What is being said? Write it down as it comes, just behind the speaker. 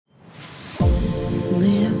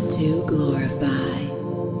to glorify.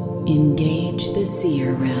 Engage the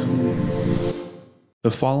seer realms.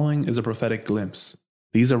 The following is a prophetic glimpse.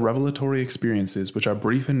 These are revelatory experiences which are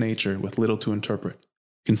brief in nature with little to interpret.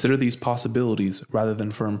 Consider these possibilities rather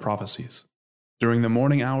than firm prophecies. During the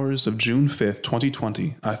morning hours of June 5th,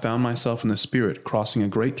 2020, I found myself in the spirit crossing a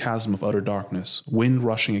great chasm of utter darkness, wind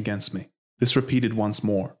rushing against me. This repeated once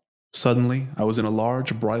more. Suddenly, I was in a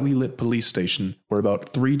large, brightly lit police station where about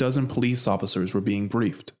 36 police officers were being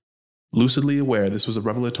briefed. Lucidly aware this was a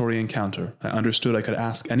revelatory encounter, I understood I could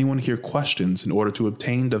ask anyone here questions in order to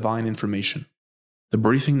obtain divine information. The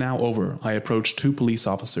briefing now over, I approached 2 police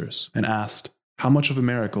officers and asked, "How much of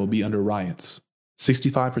America will be under riots?"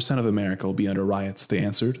 65% of America will be under riots, they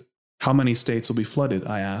answered. "How many states will be flooded?"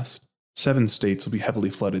 I asked. 7 states will be heavily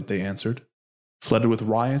flooded, they answered. "Flooded with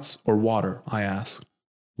riots or water?" I asked.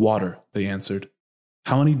 "Water," they answered.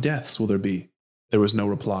 "How many deaths will there be?" There was no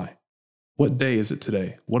reply. "What day is it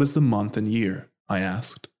today? What is the month and year?" I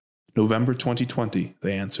asked. "November 2020,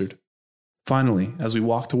 they answered. Finally, as we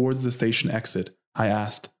walked towards the station exit, I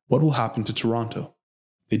asked, "What will happen to Toronto?"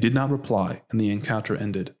 They did not reply, and the encounter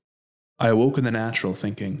ended. I awoke in the natural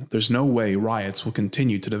thinking, there's no way riots will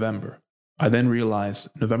continue to November. I then realized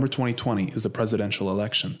November 2020 is the presidential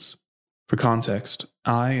elections. For context,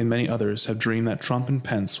 I and many others have dreamed that Trump and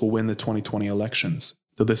Pence will win the 2020 elections,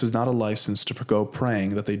 though this is not a license to forgo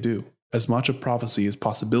praying that they do. As much of prophecy is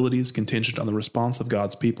possibilities contingent on the response of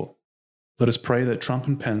God's people. Let us pray that Trump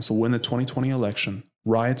and Pence will win the 2020 election,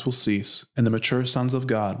 riots will cease, and the mature sons of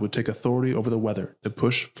God would take authority over the weather to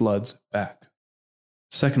push floods back.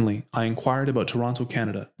 Secondly, I inquired about Toronto,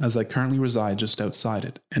 Canada, as I currently reside just outside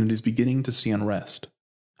it, and it is beginning to see unrest.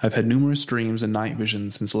 I've had numerous dreams and night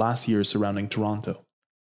visions since last year surrounding Toronto.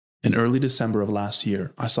 In early December of last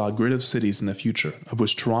year, I saw a grid of cities in the future, of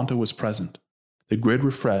which Toronto was present. The grid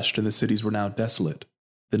refreshed and the cities were now desolate.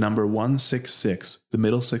 The number 166, the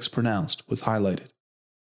middle 6 pronounced, was highlighted.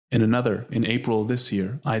 In another, in April of this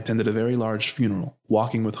year, I attended a very large funeral,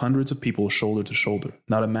 walking with hundreds of people shoulder to shoulder,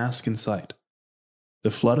 not a mask in sight.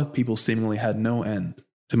 The flood of people seemingly had no end.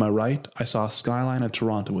 To my right, I saw a skyline of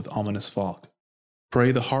Toronto with ominous fog.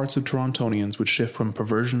 Pray the hearts of Torontonians would shift from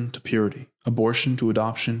perversion to purity, abortion to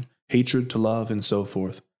adoption, hatred to love, and so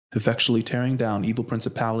forth, effectually tearing down evil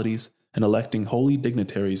principalities and electing holy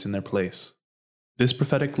dignitaries in their place. This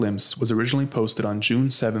prophetic glimpse was originally posted on June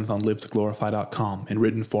 7th on livetoglorify.com in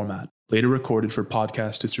written format, later recorded for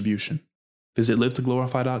podcast distribution. Visit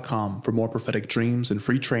livetoglorify.com for more prophetic dreams and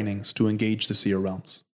free trainings to engage the seer realms.